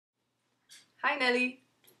Hi Nelly,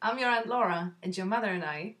 I'm your Aunt Laura and your mother and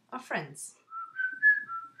I are friends.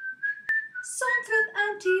 Songs with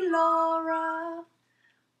Auntie Laura.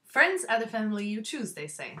 Friends are the family you choose, they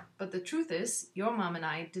say. But the truth is, your mom and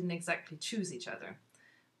I didn't exactly choose each other.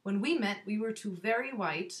 When we met, we were two very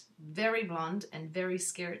white, very blonde and very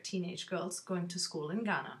scared teenage girls going to school in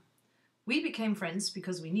Ghana. We became friends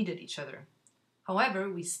because we needed each other. However,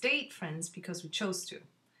 we stayed friends because we chose to.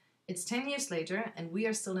 It's 10 years later and we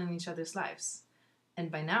are still in each other's lives. And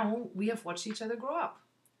by now, we have watched each other grow up.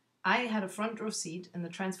 I had a front row seat in the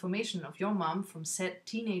transformation of your mom from said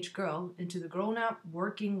teenage girl into the grown-up,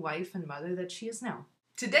 working wife and mother that she is now.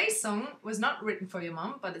 Today's song was not written for your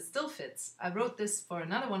mom, but it still fits. I wrote this for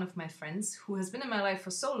another one of my friends who has been in my life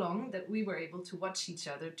for so long that we were able to watch each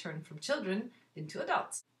other turn from children into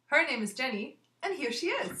adults. Her name is Jenny, and here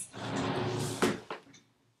she is.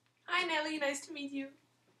 Hi Nelly, nice to meet you.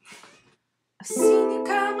 I've seen you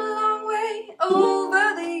come a long way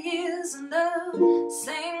over the years, and the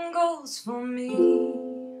same goes for me.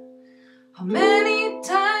 How many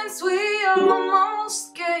times we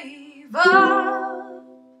almost gave up.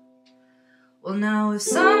 Well, now if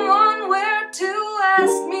someone were to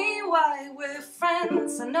ask me why we're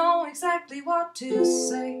friends, I know exactly what to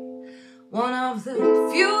say. One of the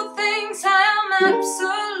few things I am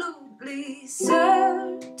absolutely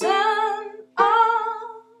certain of.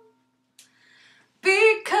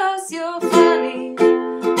 Because you're funny,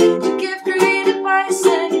 you give great advice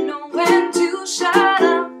and you know when to shut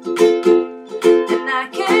up. And I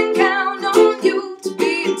can count on you to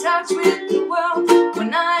be in touch with the world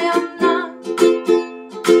when I am not.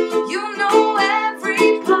 You know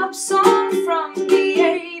every pop song from the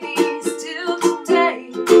 80s till today.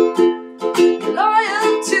 You're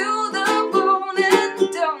loyal to the bone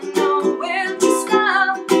and don't know when to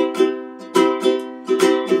stop.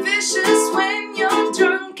 You're vicious when you're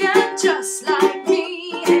drunk and just like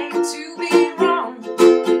me, hate to be wrong.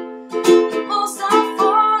 But most of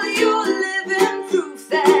all, you're living proof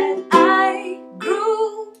that I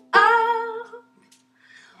grew up.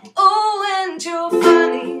 Oh, and you're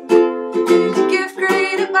funny, you give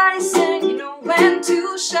great advice and you know when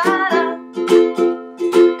to shut up.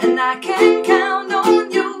 And I can count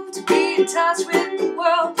on you to be in touch with the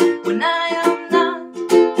world when I am not.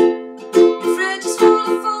 Your fridge is full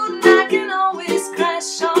of food and I can always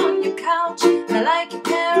crash on your couch. And I like your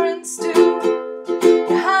parents too.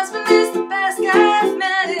 Your husband is the best guy I've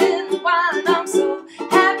met in a while, and I'm so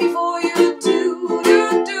happy for you too.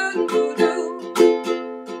 Do, do, do, do.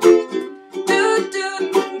 Do, do,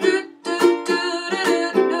 do, do, do, do,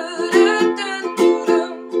 do, do, do, do.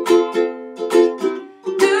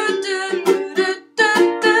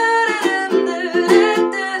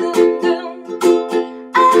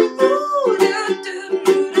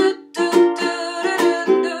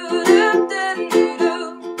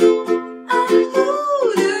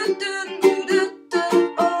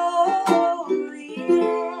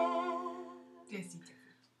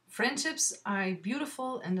 Friendships are a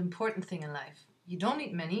beautiful and important thing in life. You don't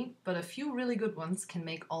need many, but a few really good ones can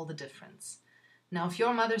make all the difference. Now, if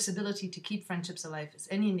your mother's ability to keep friendships alive is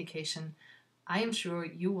any indication, I am sure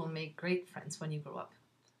you will make great friends when you grow up.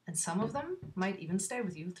 And some of them might even stay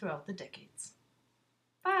with you throughout the decades.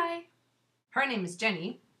 Bye! Her name is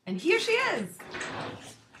Jenny, and here she is!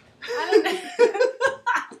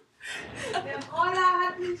 Der Roller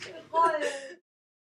hat mich gerollt.